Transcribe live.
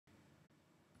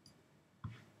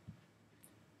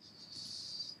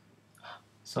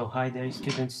So hi there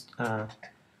students, I'm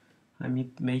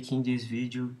making this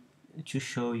video to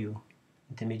show you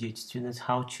intermediate students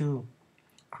how to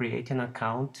create an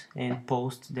account and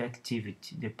post the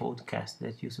activity, the podcast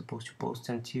that you're supposed to post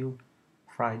until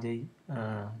Friday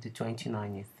the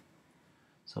 29th.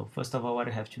 So first of all, what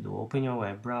you have to do, open your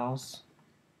web browser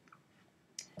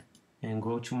and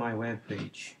go to my web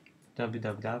page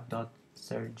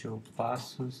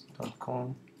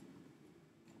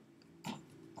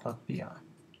www.sergiopassos.com.br.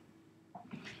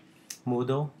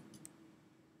 Moodle,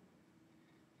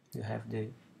 you have the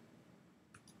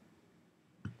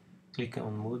click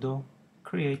on Moodle,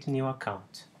 create a new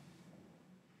account.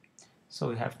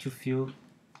 So you have to fill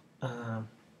the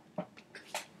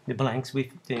blanks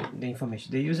with the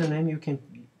information. The username, you can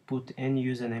put any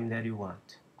username that you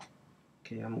want.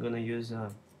 Okay, I'm gonna use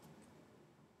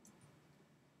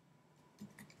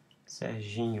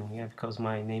Serginho, yeah, because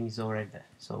my name is already there.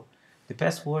 So the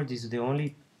password is the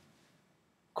only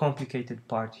complicated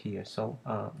part here. So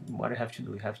what I have to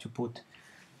do, you have to put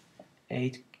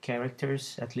 8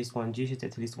 characters, at least 1 digit,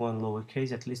 at least 1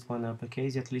 lowercase, at least 1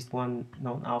 uppercase, at least 1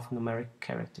 non-alphanumeric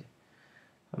character.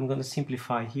 I'm gonna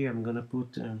simplify here. I'm gonna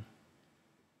put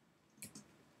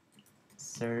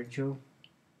Sergio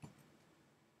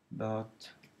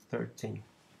dot 13.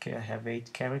 Okay, I have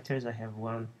 8 characters. I have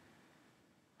 1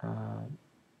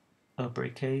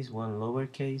 uppercase, 1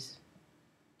 lowercase,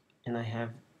 and I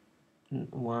have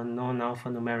 1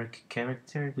 non-alphanumeric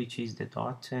character, which is the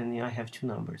dot, and I have 2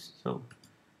 numbers. So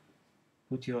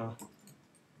put your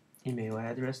email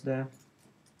address there,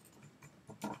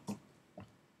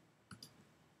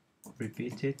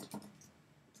 repeat it,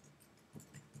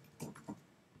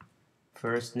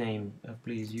 first name,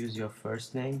 please use your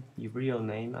first name, your real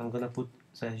name. I'm gonna put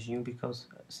Serginho because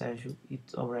Sergio,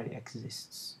 it already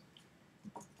exists.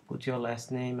 Put your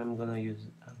last name. I'm gonna use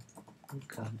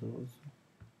Cardoso.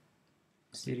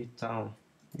 City, town,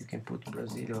 you can put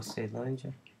Brazil or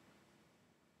Ceilândia.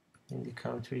 In the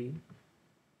country,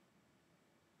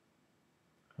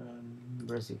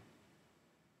 Brazil.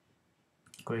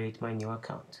 Create my new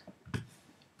account.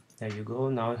 There you go.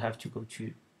 Now you have to go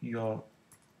to your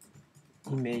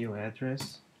email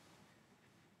address.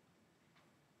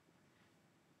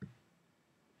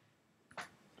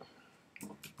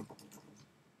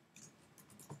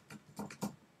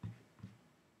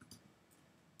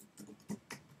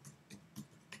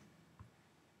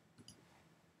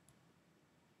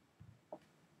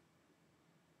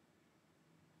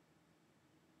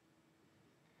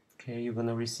 Okay, you're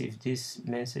gonna receive this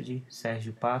message,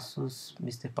 Sergio Passos,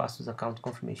 Mr. Passos account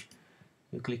confirmation.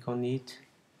 You click on it,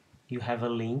 you have a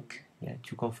link. Yeah,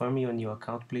 to confirm your new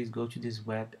account, please go to this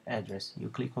web address. You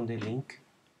click on the link.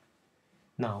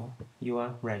 Now you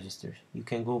are registered. You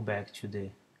can go back to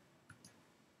the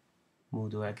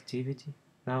Moodle activity.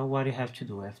 Now what you have to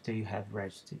do after you have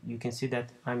registered, you can see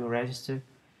that I'm registered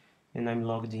and I'm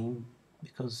logged in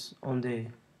because on the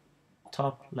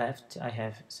top left I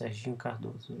have Serginho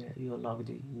Cardoso. You're logged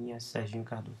in as Serginho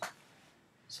Cardoso.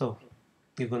 So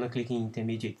you're gonna click in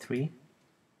intermediate 3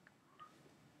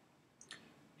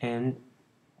 and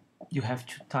you have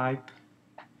to type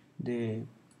the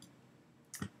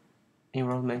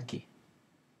enrollment key.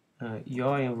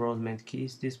 Your enrollment key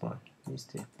is this one,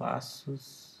 Mr.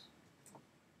 Passos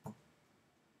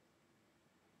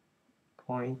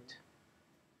point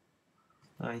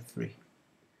I3.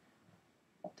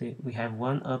 We have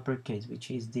one uppercase, which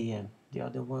is DM. The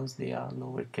other ones, they are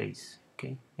lowercase.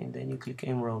 Okay, and then you click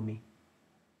enroll me.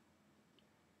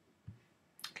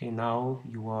 Okay, now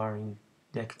you are in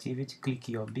the activity. Click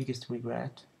your biggest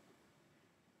regret.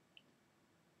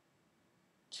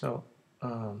 So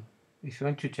if you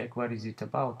want to check what is it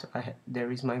about,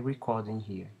 there is my recording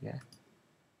here. Yeah.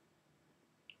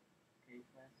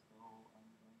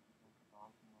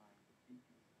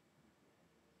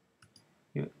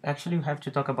 You actually have to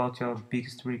talk about your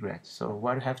biggest regret. So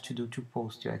what you have to do to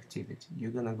post your activity, you're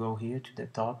gonna go here to the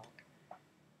top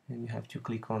and you have to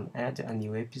click on add a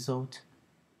new episode.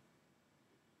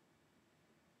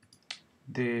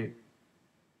 The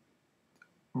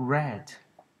red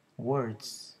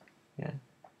words, yeah,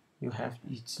 you have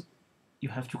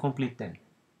to complete them.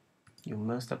 You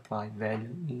must apply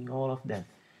value in all of them.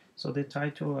 So the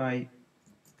title, I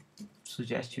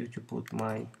suggest you to put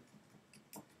my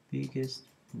biggest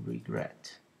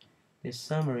regret. The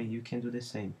summary, you can do the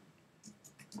same.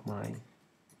 My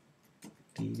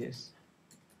biggest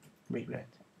regret.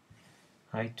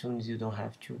 iTunes, you don't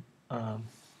have to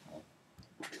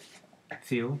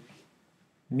fill.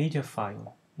 Media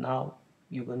file. Now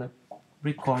you're gonna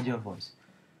record your voice.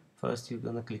 First you're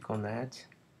gonna click on add.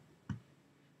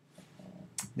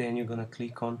 Then you're gonna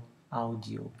click on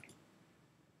audio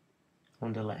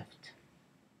on the left.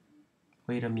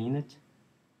 Wait a minute.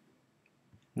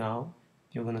 Now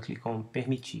you're gonna click on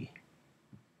permitir.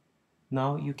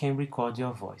 Now you can record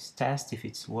your voice. Test if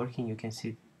it's working. You can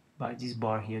see by this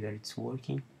bar here that it's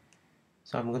working.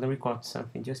 So I'm gonna record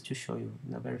something just to show you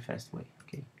in a very fast way.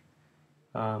 Okay.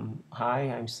 Hi,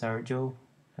 I'm Sergio.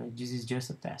 This is just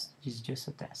a test. This is just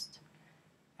a test.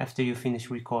 After you finish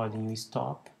recording, you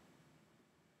stop.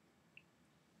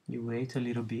 You wait a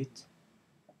little bit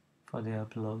for the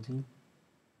uploading.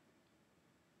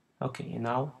 Okay, and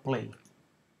now play.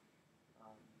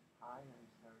 Hi, I'm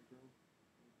Sergio.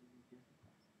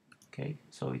 Okay,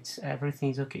 so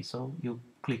everything's okay. So you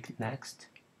click next.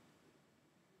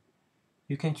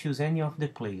 You can choose any of the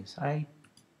players. I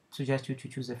suggest you to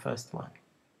choose the first one.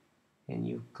 And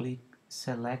you click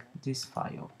select this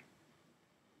file.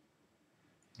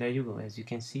 There you go. As you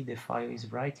can see, the file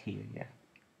is right here. Yeah.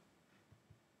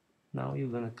 Now you're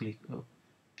gonna click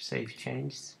save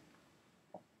changes.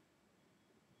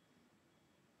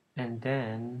 And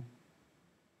then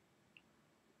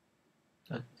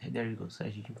there you go,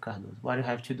 Serginho Cardoso. What you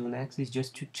have to do next is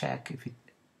just to check if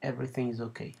everything is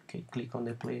okay. Okay, click on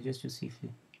the player just to see if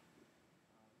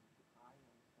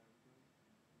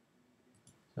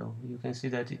so you can see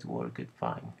that it worked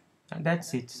fine. And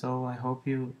that's it. So I hope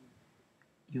you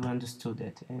understood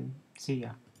it, and see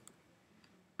ya.